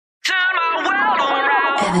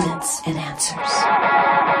Evidence and Answers.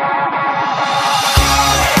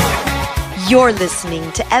 You're listening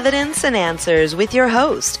to Evidence and Answers with your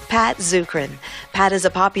host, Pat Zukeran. Pat is a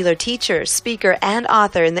popular teacher, speaker, and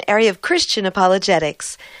author in the area of Christian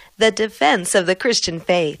apologetics, the defense of the Christian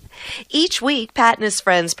faith. Each week, Pat and his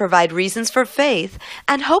friends provide reasons for faith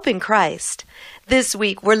and hope in Christ. This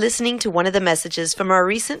week, we're listening to one of the messages from our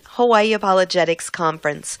recent Hawaii Apologetics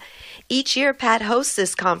Conference. Each year, Pat hosts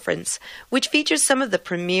this conference, which features some of the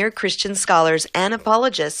premier Christian scholars and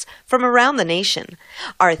apologists from around the nation.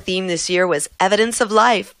 Our theme this year was Evidence of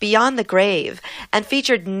Life Beyond the Grave, and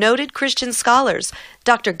featured noted Christian scholars,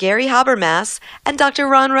 Dr. Gary Habermas and Dr.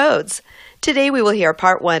 Ron Rhodes. Today, we will hear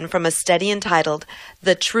part one from a study entitled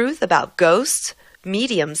The Truth About Ghosts,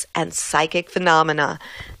 Mediums, and Psychic Phenomena,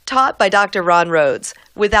 taught by Dr. Ron Rhodes.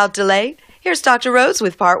 Without delay, here's Dr. Rhodes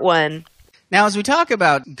with part one. Now, as we talk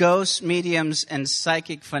about ghosts, mediums, and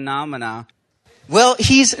psychic phenomena, well,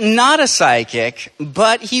 he's not a psychic,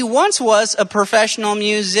 but he once was a professional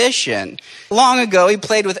musician. Long ago, he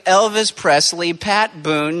played with Elvis Presley, Pat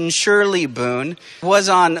Boone, and Shirley Boone, was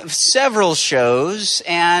on several shows,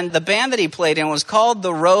 and the band that he played in was called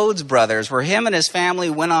the Rhodes Brothers, where him and his family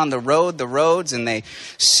went on the road, the Rhodes, and they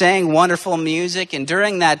sang wonderful music. And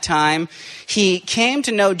during that time, he came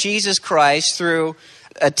to know Jesus Christ through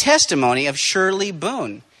a testimony of Shirley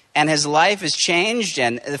Boone. And his life has changed,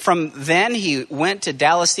 and from then he went to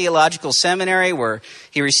Dallas Theological Seminary, where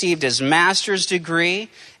he received his master's degree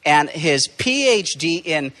and his PhD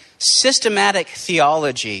in systematic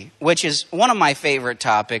theology, which is one of my favorite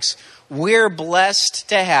topics. We're blessed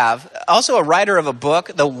to have also a writer of a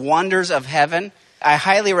book, The Wonders of Heaven. I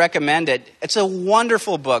highly recommend it. It's a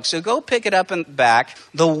wonderful book, so go pick it up and back,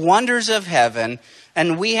 The Wonders of Heaven.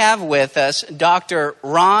 And we have with us Dr.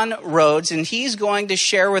 Ron Rhodes, and he's going to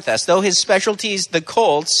share with us, though his specialty is the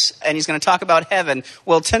cults, and he's going to talk about heaven.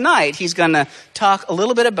 Well, tonight he's going to talk a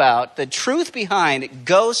little bit about the truth behind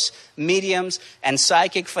ghosts, mediums, and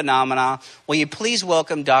psychic phenomena. Will you please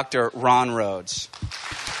welcome Dr. Ron Rhodes?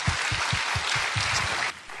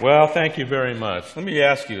 Well, thank you very much. Let me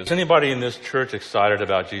ask you, is anybody in this church excited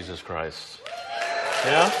about Jesus Christ?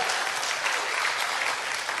 Yeah?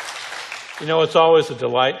 You know, it's always a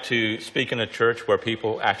delight to speak in a church where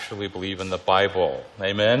people actually believe in the Bible.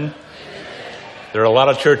 Amen? Amen? There are a lot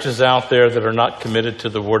of churches out there that are not committed to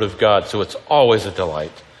the Word of God, so it's always a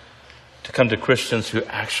delight to come to Christians who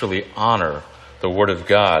actually honor the Word of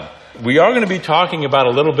God. We are going to be talking about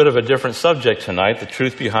a little bit of a different subject tonight, the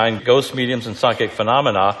truth behind ghosts, mediums, and psychic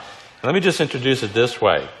phenomena. And let me just introduce it this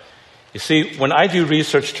way. You see, when I do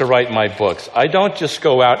research to write my books, I don't just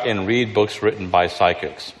go out and read books written by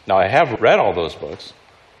psychics. Now, I have read all those books,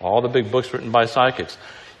 all the big books written by psychics.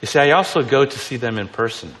 You see, I also go to see them in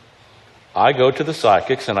person. I go to the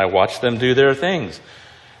psychics and I watch them do their things.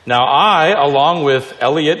 Now, I, along with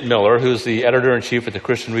Elliot Miller, who's the editor-in-chief at the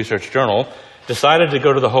Christian Research Journal, decided to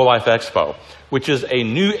go to the Whole Life Expo, which is a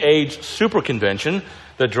New Age super convention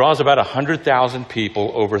that draws about 100,000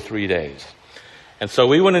 people over 3 days. And so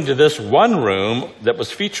we went into this one room that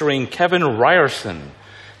was featuring Kevin Ryerson,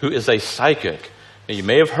 who is a psychic. Now, you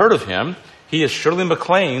may have heard of him. He is Shirley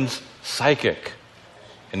MacLaine's psychic.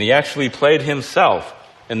 And he actually played himself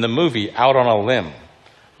in the movie Out on a Limb,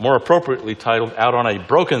 more appropriately titled Out on a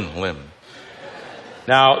Broken Limb.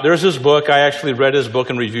 Now, there's his book. I actually read his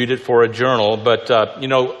book and reviewed it for a journal. But,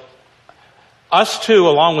 us two,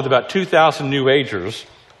 along with about 2,000 New Agers,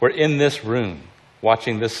 were in this room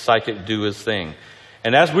watching this psychic do his thing.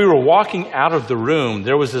 And as we were walking out of the room,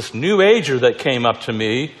 there was this New Ager that came up to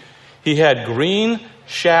me. He had green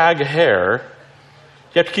shag hair.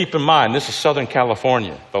 You have to keep in mind, this is Southern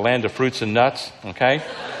California, the land of fruits and nuts, okay?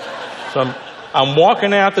 So I'm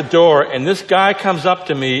walking out the door, and this guy comes up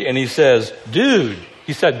to me, and he says, dude,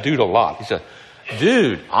 he said dude a lot. He said,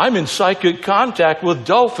 dude, I'm in psychic contact with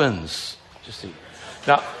dolphins. Just see.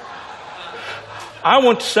 Now, I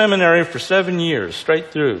went to seminary for 7 years,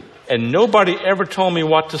 straight through, and nobody ever told me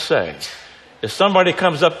what to say. If somebody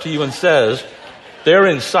comes up to you and says, they're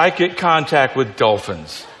in psychic contact with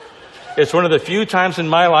dolphins, it's one of the few times in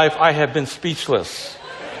my life I have been speechless.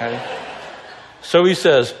 Okay? So he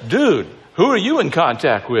says, dude, who are you in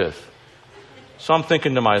contact with? So I'm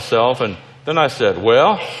thinking to myself, and then I said,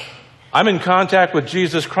 well, I'm in contact with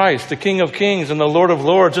Jesus Christ, the King of Kings and the Lord of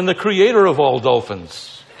Lords and the creator of all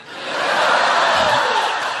dolphins.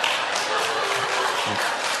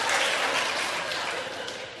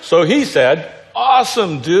 So he said,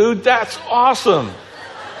 awesome, dude, that's awesome.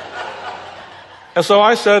 And so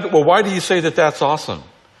I said, well, why do you say that that's awesome?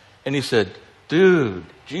 And he said, dude,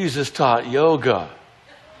 Jesus taught yoga.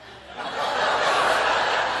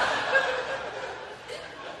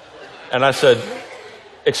 And I said,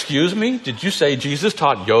 excuse me, did you say Jesus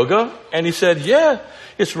taught yoga? And he said, yeah,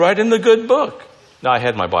 it's right in the good book. Now, I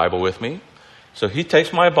had my Bible with me. So he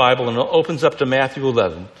takes my Bible and opens up to Matthew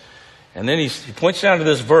 11. And then he points down to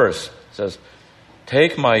this verse. It says,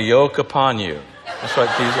 take my yoke upon you. That's what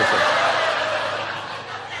Jesus said.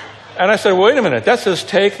 And I said, wait a minute, that says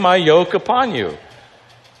take my yoke upon you.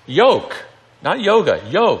 Yoke, not yoga,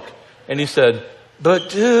 yoke. And he said, but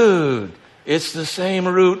dude, it's the same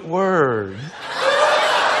root word.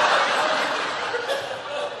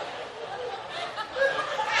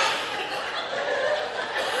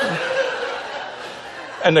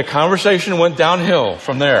 And the conversation went downhill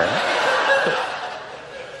from there.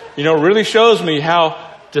 You know, it really shows me how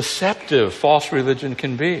deceptive false religion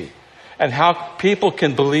can be and how people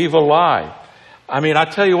can believe a lie. I mean, I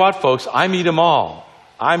tell you what, folks, I meet them all.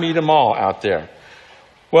 I meet them all out there.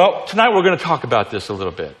 Well, tonight we're going to talk about this a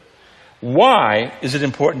little bit. Why is it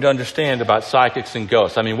important to understand about psychics and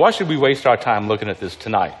ghosts? I mean, why should we waste our time looking at this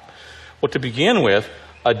tonight? Well, to begin with,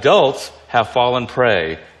 adults have fallen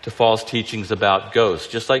prey to false teachings about ghosts,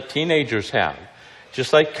 just like teenagers have,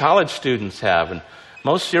 just like college students have, and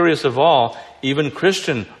most serious of all, even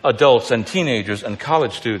Christian adults and teenagers and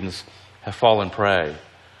college students have fallen prey.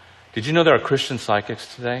 Did you know there are Christian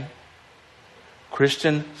psychics today?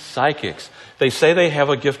 Christian psychics. They say they have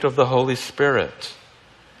a gift of the Holy Spirit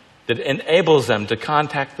that enables them to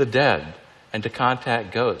contact the dead and to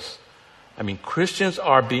contact ghosts. I mean, Christians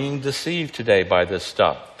are being deceived today by this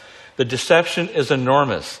stuff. The deception is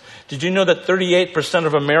enormous. Did you know that 38%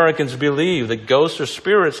 of Americans believe that ghosts or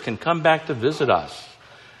spirits can come back to visit us?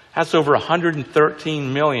 That's over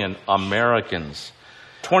 113 million Americans.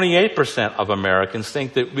 28% of Americans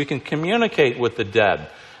think that we can communicate with the dead.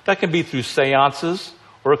 That can be through seances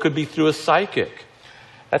or it could be through a psychic.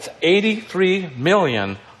 That's 83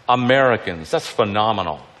 million Americans. That's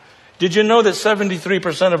phenomenal. Did you know that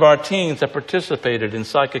 73% of our teens have participated in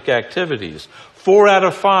psychic activities? 4 out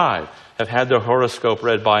of 5 have had their horoscope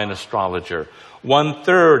read by an astrologer.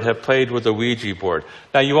 1/3 have played with a Ouija board.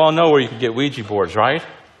 Now, you all know where you can get Ouija boards, right?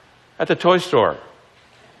 At the toy store.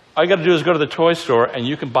 All you got to do is go to the toy store and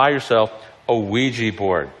you can buy yourself a Ouija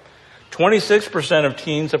board. 26% of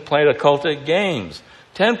teens have played occultic games.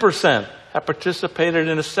 10% have participated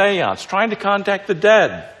in a seance, trying to contact the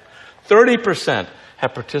dead. 30%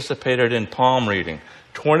 have participated in palm reading.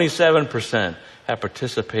 27% have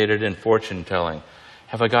participated in fortune telling.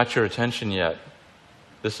 Have I got your attention yet?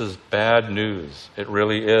 This is bad news. It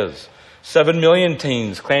really is. 7 million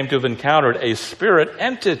teens claim to have encountered a spirit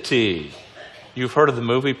entity. You've heard of the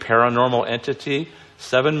movie Paranormal Entity?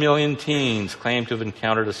 7 million teens claim to have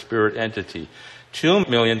encountered a spirit entity. 2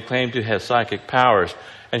 million claim to have psychic powers.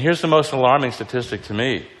 And here's the most alarming statistic to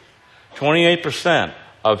me. 28%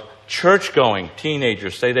 of church-going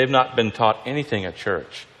teenagers say they've not been taught anything at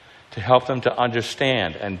church to help them to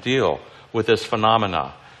understand and deal with this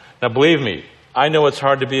phenomena. Now, believe me, I know it's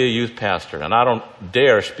hard to be a youth pastor, and I don't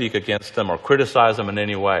dare speak against them or criticize them in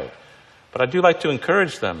any way. But I do like to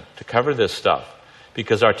encourage them to cover this stuff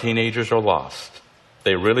because our teenagers are lost.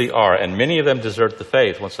 They really are, and many of them desert the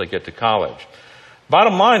faith once they get to college.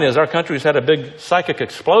 Bottom line is our country's had a big psychic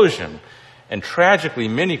explosion, and tragically,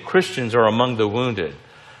 many Christians are among the wounded.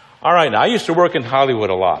 All right, now I used to work in Hollywood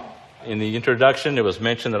a lot. In the introduction, it was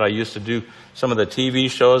mentioned that I used to do some of the TV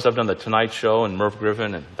shows. I've done The Tonight Show and Merv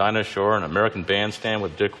Griffin and Dinah Shore and American Bandstand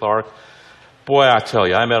with Dick Clark. Boy, I tell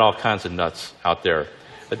you, I met all kinds of nuts out there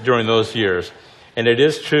during those years. And it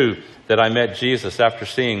is true that I met Jesus after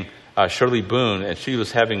seeing Shirley Boone, and she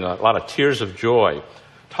was having a lot of tears of joy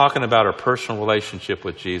talking about her personal relationship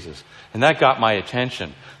with Jesus. And that got my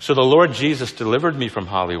attention. So the Lord Jesus delivered me from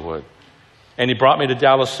Hollywood. And he brought me to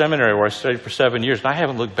Dallas Seminary where I studied for 7 years, and I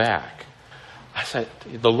haven't looked back. I said,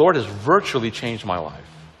 the Lord has virtually changed my life.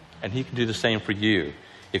 And he can do the same for you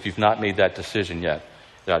if you've not made that decision yet.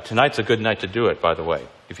 Tonight's a good night to do it, by the way,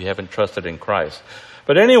 if you haven't trusted in Christ.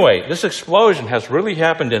 But anyway, this explosion has really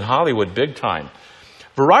happened in Hollywood big time.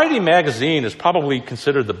 Variety magazine is probably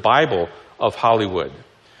considered the Bible of Hollywood.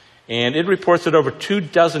 And it reports that over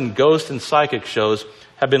 24 ghost and psychic shows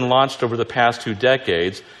have been launched over the past 2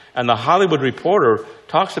 decades. And the Hollywood Reporter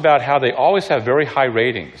talks about how they always have very high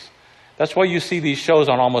ratings. That's why you see these shows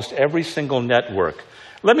on almost every single network.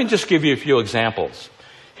 Let me just give you a few examples.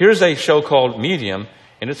 Here's a show called Medium,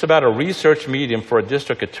 and it's about a research medium for a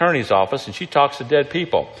district attorney's office, and she talks to dead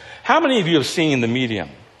people. How many of you have seen The Medium?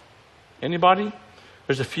 Anybody?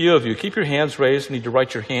 There's a few of you. Keep your hands raised. You need to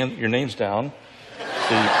write your names down.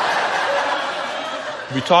 So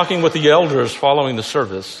you'll be talking with the elders following the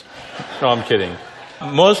service. No, I'm kidding.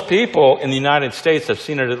 Most people in the United States have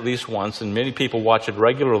seen it at least once, and many people watch it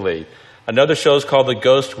regularly. Another show is called The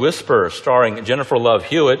Ghost Whisperer, starring Jennifer Love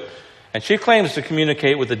Hewitt, and she claims to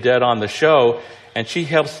communicate with the dead on the show, and she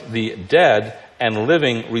helps the dead and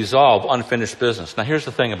living resolve unfinished business. Now, here's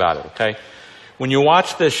the thing about it, okay? When you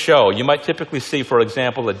watch this show, you might typically see, for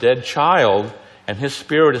example, a dead child, and his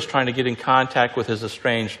spirit is trying to get in contact with his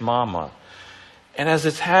estranged mama. And as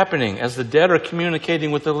it's happening, as the dead are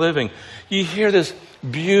communicating with the living, you hear this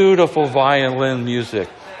beautiful violin music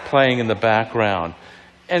playing in the background.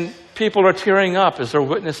 And people are tearing up as they're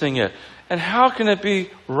witnessing it. And how can it be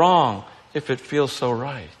wrong if it feels so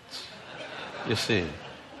right? You see,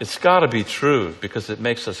 it's got to be true because it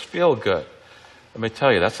makes us feel good. Let me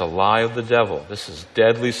tell you, that's a lie of the devil. This is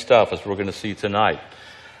deadly stuff, as we're going to see tonight.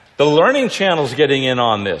 The Learning Channel's getting in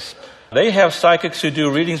on this. They have psychics who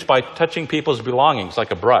do readings by touching people's belongings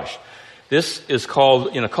like a brush. This is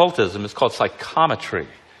called, in occultism, it's called psychometry.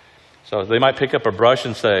 So they might pick up a brush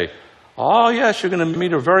and say, oh, yes, you're going to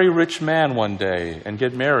meet a very rich man one day and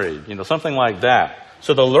get married, something like that.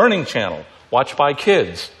 So the Learning Channel, watched by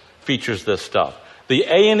kids, features this stuff. The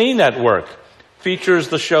A&E Network features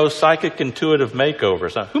the show Psychic Intuitive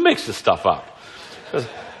Makeovers. Now, who makes this stuff up?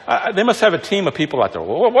 They must have a team of people out there.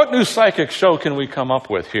 Well, what new psychic show can we come up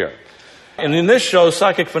with here? And in this show,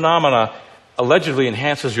 Psychic Phenomena allegedly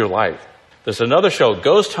enhances your life. There's another show,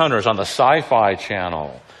 Ghost Hunters, on the Sci-Fi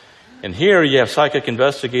Channel. And here you have psychic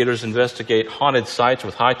investigators investigate haunted sites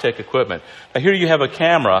with high-tech equipment. Now here you have a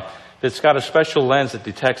camera that's got a special lens that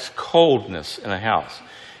detects coldness in a house.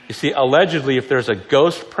 You see, allegedly, if there's a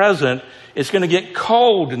ghost present, it's going to get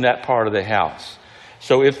cold in that part of the house.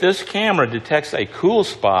 So if this camera detects a cool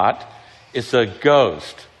spot, it's a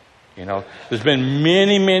ghost. There's been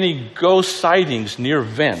many, many ghost sightings near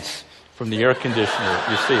vents from the air conditioner,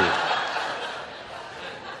 you see.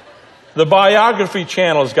 The Biography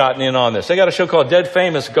Channel has gotten in on this. They got a show called Dead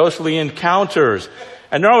Famous Ghostly Encounters.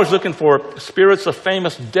 And they're always looking for spirits of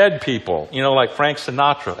famous dead people, like Frank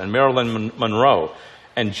Sinatra and Marilyn Monroe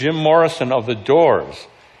and Jim Morrison of The Doors.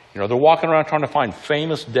 They're walking around trying to find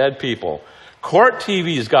famous dead people. Court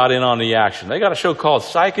TV's got in on the action. They got a show called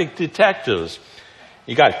Psychic Detectives.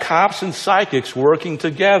 You got cops and psychics working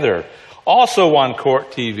together. Also on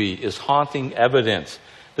Court TV is Haunting Evidence.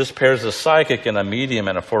 This pairs a psychic and a medium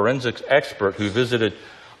and a forensics expert who visited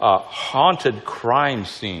haunted crime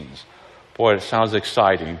scenes. Boy, it sounds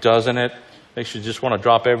exciting, doesn't it? Makes you just want to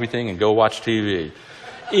drop everything and go watch TV.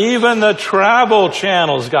 Even the Travel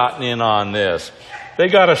Channel's gotten in on this. They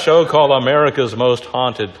got a show called America's Most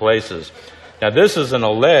Haunted Places. Now, this is an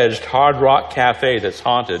alleged Hard Rock cafe that's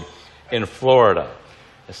haunted in Florida.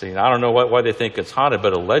 You see, I don't know why they think it's haunted,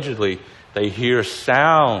 but allegedly they hear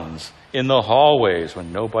sounds in the hallways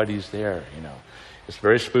when nobody's there, It's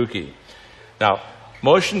very spooky. Now,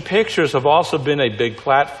 motion pictures have also been a big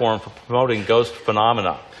platform for promoting ghost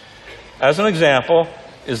phenomena. As an example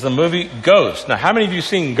is the movie Ghost. Now, how many of you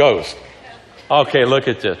seen Ghost? Okay, look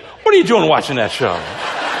at this. What are you doing watching that show?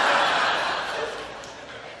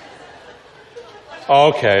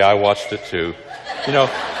 Okay, I watched it too.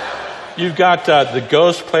 You've got the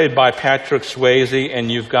ghost played by Patrick Swayze,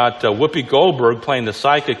 and you've got Whoopi Goldberg playing the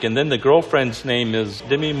psychic, and then the girlfriend's name is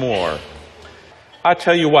Demi Moore. I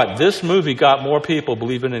tell you what, this movie got more people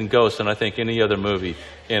believing in ghosts than I think any other movie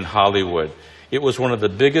in Hollywood. It was one of the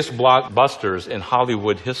biggest blockbusters in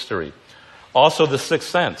Hollywood history. Also, The Sixth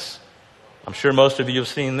Sense. I'm sure most of you have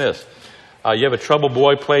seen this. You have a trouble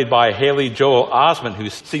boy played by Haley Joel Osment who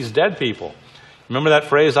sees dead people. Remember that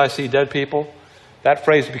phrase, I see dead people? That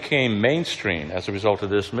phrase became mainstream as a result of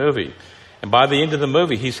this movie. And by the end of the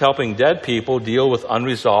movie, he's helping dead people deal with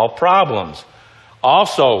unresolved problems.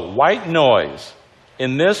 Also, white noise.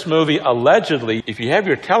 In this movie, allegedly, if you have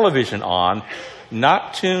your television on,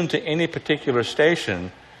 not tuned to any particular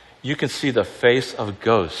station, you can see the face of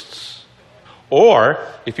ghosts. Or,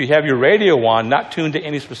 if you have your radio on, not tuned to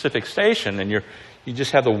any specific station, and you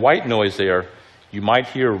just have the white noise there, you might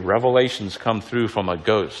hear revelations come through from a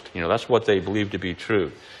ghost. That's what they believe to be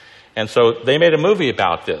true. And so they made a movie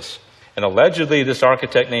about this. And allegedly, this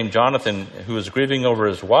architect named Jonathan, who was grieving over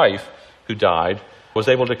his wife, who died, was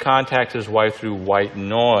able to contact his wife through white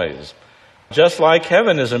noise. Just Like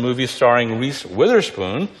Heaven is a movie starring Reese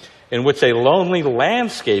Witherspoon, in which a lonely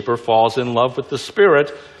landscaper falls in love with the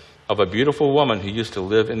spirit of a beautiful woman who used to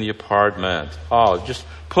live in the apartment. Oh, just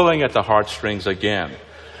pulling at the heartstrings again.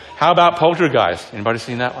 How about Poltergeist? Anybody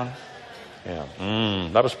seen that one? Yeah.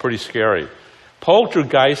 That was pretty scary.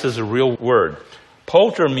 Poltergeist is a real word.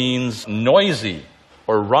 Polter means noisy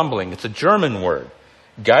or rumbling. It's a German word.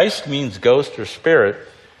 Geist means ghost or spirit.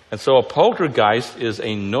 And so a poltergeist is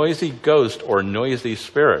a noisy ghost or noisy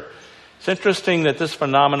spirit. It's interesting that this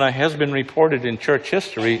phenomena has been reported in church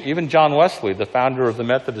history. Even John Wesley, the founder of the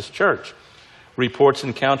Methodist Church, reports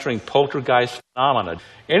encountering poltergeist phenomena.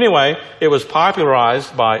 Anyway, it was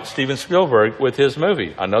popularized by Steven Spielberg with his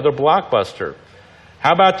movie, another blockbuster.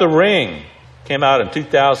 How about The Ring? Came out in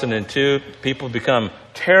 2002. People become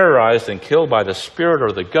terrorized and killed by the spirit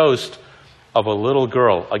or the ghost of a little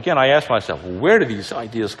girl. Again, I asked myself, where do these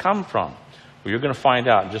ideas come from? Well, you're going to find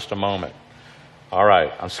out in just a moment. All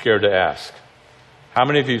right, I'm scared to ask. How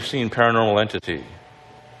many of you have seen Paranormal Entity?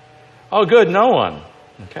 Oh, good, no one.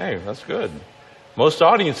 Okay, that's good. Most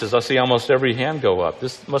audiences, I see almost every hand go up.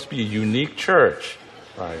 This must be a unique church.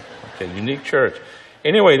 Right, okay, unique church.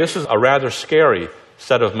 Anyway, this is a rather scary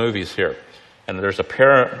set of movies here. And there's a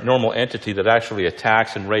paranormal entity that actually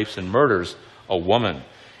attacks and rapes and murders a woman.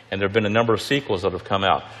 And there have been a number of sequels that have come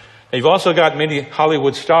out. And you've also got many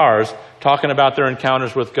Hollywood stars talking about their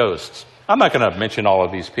encounters with ghosts. I'm not going to mention all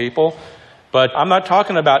of these people, but I'm not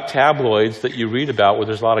talking about tabloids that you read about where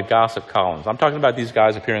there's a lot of gossip columns. I'm talking about these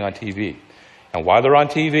guys appearing on TV. And while they're on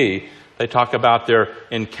TV, they talk about their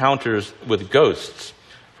encounters with ghosts.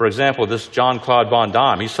 For example, this Jean-Claude Van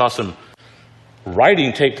Damme, he saw some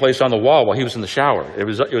writing take place on the wall while he was in the shower. It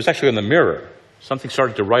was actually in the mirror. Something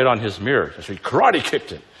started to write on his mirror. So he karate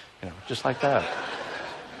kicked it, just like that.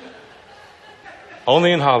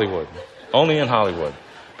 Only in Hollywood. Only in Hollywood.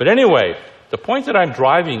 But anyway, the point that I'm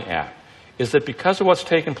driving at is that because of what's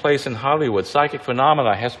taken place in Hollywood, psychic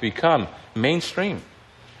phenomena has become mainstream.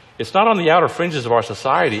 It's not on the outer fringes of our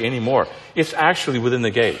society anymore. It's actually within the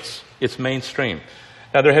gates. It's mainstream.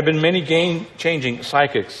 Now, there have been many game-changing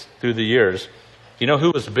psychics through the years. You know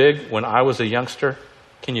who was big when I was a youngster?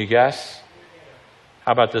 Can you guess?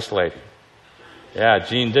 How about this lady? Yeah,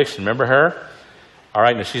 Jean Dixon. Remember her? All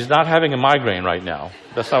right, now she's not having a migraine right now.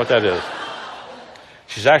 That's not what that is.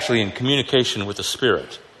 She's actually in communication with the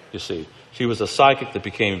spirit, you see. She was a psychic that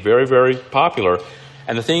became very, very popular.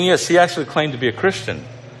 And the thing is, she actually claimed to be a Christian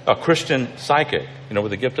psychic, with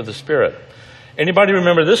the gift of the spirit. Anybody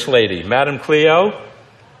remember this lady, Madame Cleo?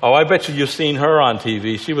 Oh, I bet you've seen her on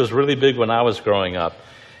TV. She was really big when I was growing up.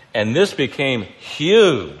 And this became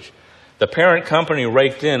huge. The parent company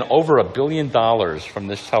raked in over $1 billion from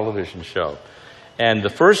this television show. And the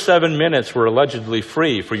first 7 minutes were allegedly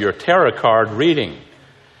free for your tarot card reading.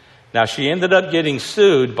 Now, she ended up getting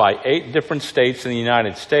sued by 8 different states in the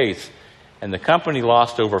United States, and the company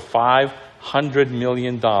lost over $500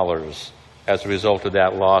 million as a result of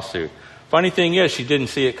that lawsuit. Funny thing is, she didn't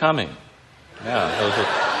see it coming. Yeah, that was it.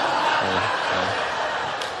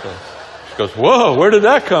 She goes, whoa, where did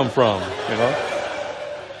that come from?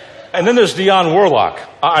 And then there's Dionne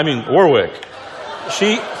Warwick.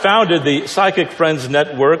 She founded the Psychic Friends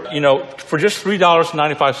Network. For just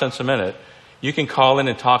 $3.95 a minute, you can call in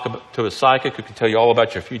and talk to a psychic who can tell you all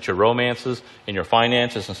about your future romances and your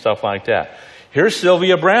finances and stuff like that. Here's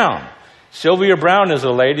Sylvia Browne. Sylvia Browne is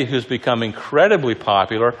a lady who's become incredibly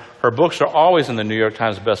popular. Her books are always in the New York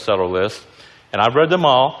Times bestseller list, and I've read them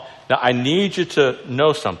all. Now, I need you to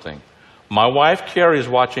know something. My wife, Carrie, is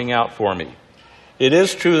watching out for me. It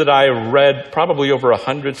is true that I have read probably over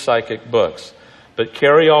 100 psychic books, but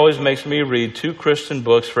Carrie always makes me read 2 Christian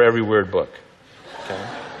books for every weird book. Okay?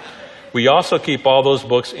 We also keep all those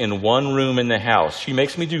books in one room in the house. She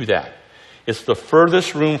makes me do that. It's the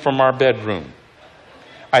furthest room from our bedroom.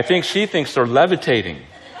 I think she thinks they're levitating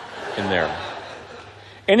in there.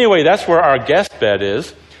 Anyway, that's where our guest bed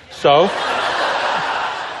is. So,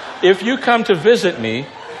 if you come to visit me,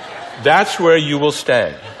 that's where you will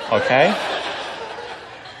stay. Okay?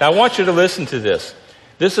 Now, I want you to listen to this.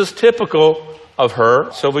 This is typical of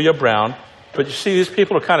her, Sylvia Browne. But you see, these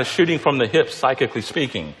people are kind of shooting from the hip, psychically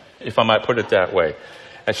speaking, if I might put it that way.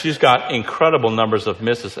 And she's got incredible numbers of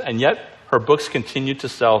misses, and yet her books continue to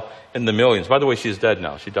sell in the millions. By the way, she's dead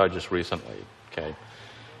now. She died just recently. Okay,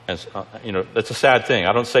 and that's a sad thing.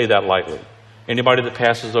 I don't say that lightly. Anybody that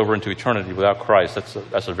passes over into eternity without Christ,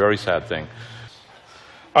 that's a very sad thing.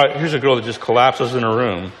 All right, here's a girl that just collapses in her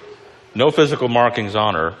room, no physical markings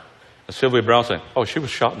on her, and Sylvia Browne saying, "Oh, she was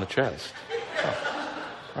shot in the chest." Oh,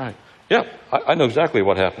 right? Yeah, I know exactly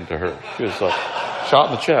what happened to her. She was shot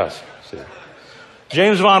in the chest. See.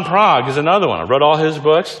 James Van Praagh is another one. I read all his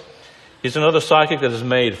books. He's another psychic that has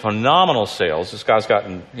made phenomenal sales. This guy's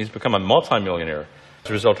he's become a multimillionaire as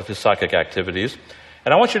a result of his psychic activities.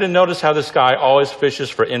 And I want you to notice how this guy always fishes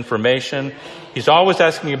for information. He's always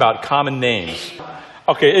asking about common names.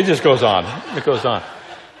 Okay, it just goes on. It goes on.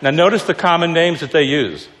 Now notice the common names that they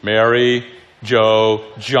use. Mary, Joe,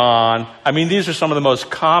 John. I mean, these are some of the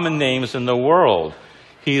most common names in the world.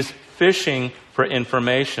 He's fishing for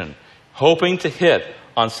information, hoping to hit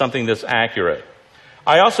on something that's accurate.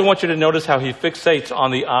 I also want you to notice how he fixates on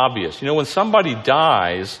the obvious. You know, when somebody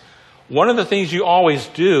dies, one of the things you always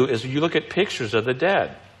do is you look at pictures of the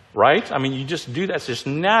dead, right? I mean, you just do that. It's just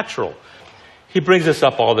natural. He brings this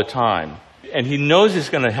up all the time. And he knows he's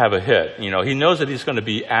going to have a hit. You know, he knows that he's going to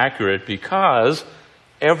be accurate because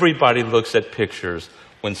everybody looks at pictures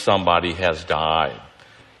when somebody has died.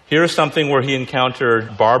 Here's something where he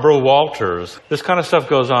encountered Barbara Walters. This kind of stuff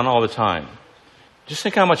goes on all the time. Just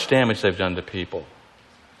think how much damage they've done to people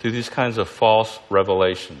through these kinds of false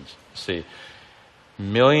revelations. See,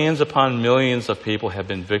 millions upon millions of people have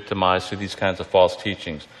been victimized through these kinds of false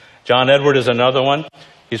teachings. John Edward is another one.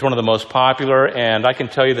 He's one of the most popular, and I can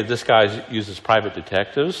tell you that this guy uses private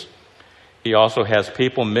detectives. He also has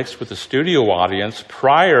people mixed with the studio audience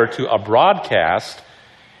prior to a broadcast,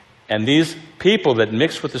 and these people that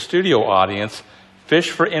mix with the studio audience fish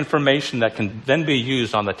for information that can then be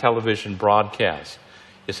used on the television broadcast.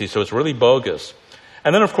 You see, so it's really bogus.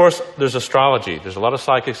 And then, of course, there's astrology. There's a lot of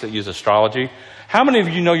psychics that use astrology. How many of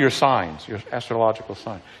you know your signs, your astrological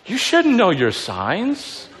sign? You shouldn't know your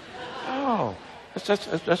signs. Oh,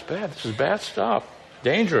 that's bad. This is bad stuff.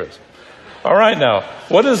 Dangerous. All right, now,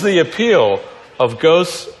 what is the appeal of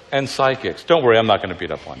ghosts and psychics? Don't worry, I'm not going to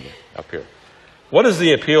beat up on you up here. What is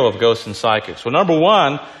the appeal of ghosts and psychics? Well, number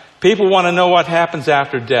one, people want to know what happens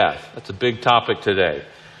after death. That's a big topic today.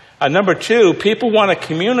 Number two, people want to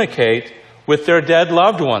communicate with their dead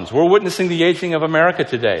loved ones. We're witnessing the aging of America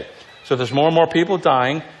today. So there's more and more people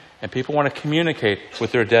dying, and people want to communicate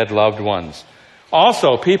with their dead loved ones.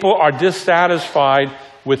 Also, people are dissatisfied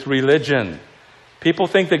with religion. People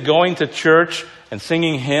think that going to church and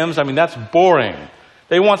singing hymns, that's boring.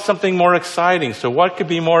 They want something more exciting. So what could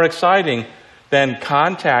be more exciting than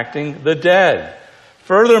contacting the dead?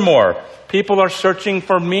 Furthermore, people are searching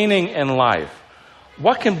for meaning in life.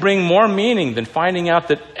 What can bring more meaning than finding out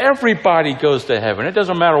that everybody goes to heaven? It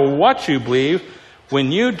doesn't matter what you believe.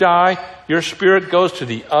 When you die, your spirit goes to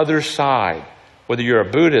the other side, whether you're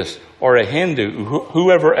a Buddhist or a Hindu,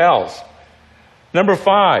 whoever else. Number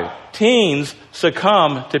 5, teens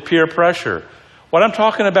succumb to peer pressure. What I'm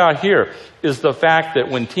talking about here is the fact that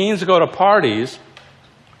when teens go to parties,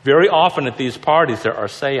 very often at these parties there are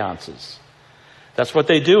seances. That's what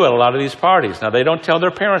they do at a lot of these parties. Now, they don't tell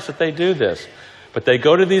their parents that they do this, but they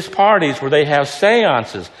go to these parties where they have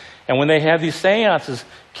seances. And when they have these seances,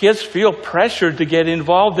 kids feel pressured to get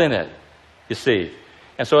involved in it, you see.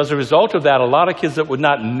 And so as a result of that, a lot of kids that would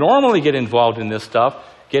not normally get involved in this stuff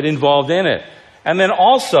get involved in it. And then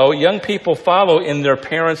also, young people follow in their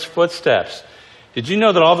parents' footsteps. Did you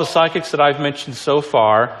know that all the psychics that I've mentioned so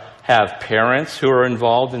far have parents who are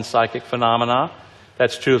involved in psychic phenomena?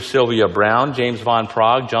 That's true of Sylvia Brown, James Von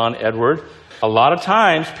Prague, John Edward. A lot of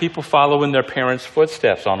times, people follow in their parents'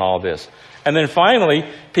 footsteps on all this. And then finally,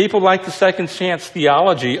 people like the second chance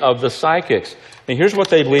theology of the psychics. And here's what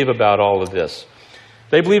they believe about all of this.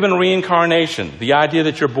 They believe in reincarnation, the idea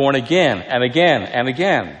that you're born again and again and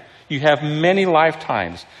again. You have many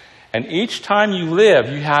lifetimes. And each time you live,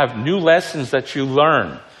 you have new lessons that you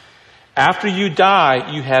learn. After you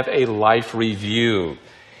die, you have a life review.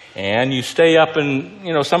 And you stay up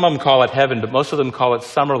in, some of them call it heaven, but most of them call it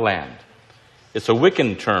Summerland. It's a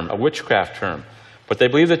Wiccan term, a witchcraft term. But they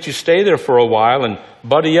believe that you stay there for a while and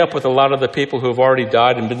buddy up with a lot of the people who have already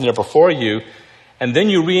died and been there before you. And then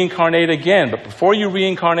you reincarnate again. But before you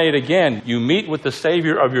reincarnate again, you meet with the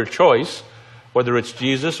Savior of your choice, whether it's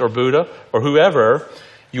Jesus or Buddha or whoever.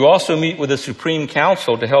 You also meet with a Supreme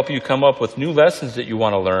Council to help you come up with new lessons that you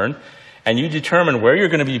want to learn. And you determine where you're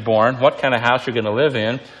going to be born, what kind of house you're going to live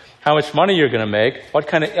in, how much money you're going to make, what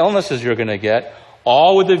kind of illnesses you're going to get,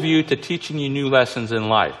 all with a view to teaching you new lessons in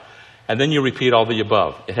life. And then you repeat all the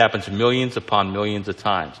above. It happens millions upon millions of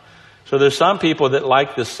times. So there's some people that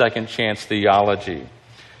like this second chance theology.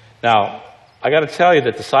 Now, I got to tell you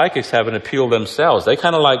that the psychics have an appeal themselves. They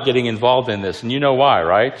kind of like getting involved in this, and you know why,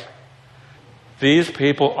 right? These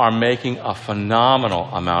people are making a phenomenal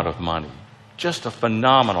amount of money. Just a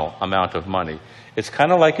phenomenal amount of money. It's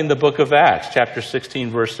kind of like in the book of Acts, chapter 16,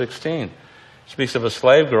 verse 16. It speaks of a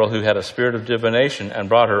slave girl who had a spirit of divination and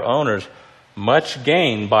brought her owners much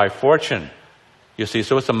gain by fortune. You see,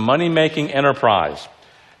 so it's a money-making enterprise.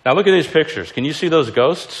 Now look at these pictures. Can you see those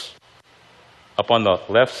ghosts? Up on the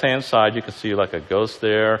left-hand side, you can see like a ghost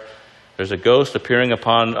there. There's a ghost appearing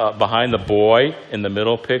behind the boy in the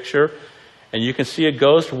middle picture. And you can see a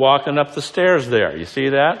ghost walking up the stairs there. You see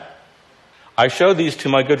that? I showed these to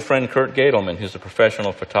my good friend Kurt Gadelman, who's a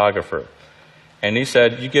professional photographer. And he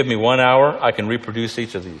said, you give me 1 hour, I can reproduce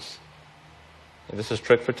each of these. And this is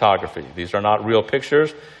trick photography. These are not real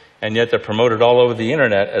pictures. and yet they're promoted all over the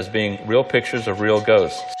internet as being real pictures of real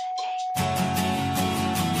ghosts.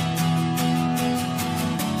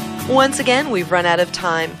 Once again, we've run out of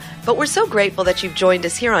time, but we're so grateful that you've joined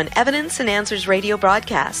us here on Evidence and Answers radio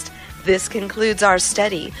broadcast. This concludes our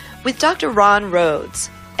study with Dr. Ron Rhodes.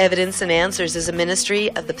 Evidence and Answers is a ministry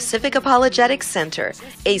of the Pacific Apologetics Center,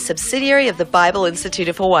 a subsidiary of the Bible Institute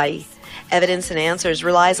of Hawaii. Evidence and Answers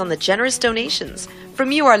relies on the generous donations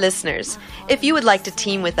from you, our listeners. If you would like to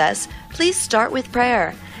team with us, please start with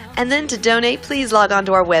prayer. And then to donate, please log on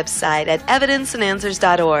to our website at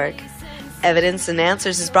evidenceandanswers.org. Evidence and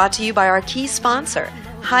Answers is brought to you by our key sponsor,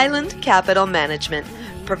 Highland Capital Management,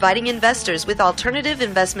 providing investors with alternative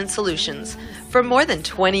investment solutions for more than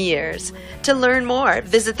 20 years. To learn more,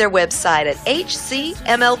 visit their website at hcmlp.com.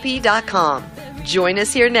 Join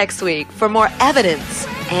us here next week for more Evidence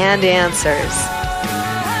and Answers.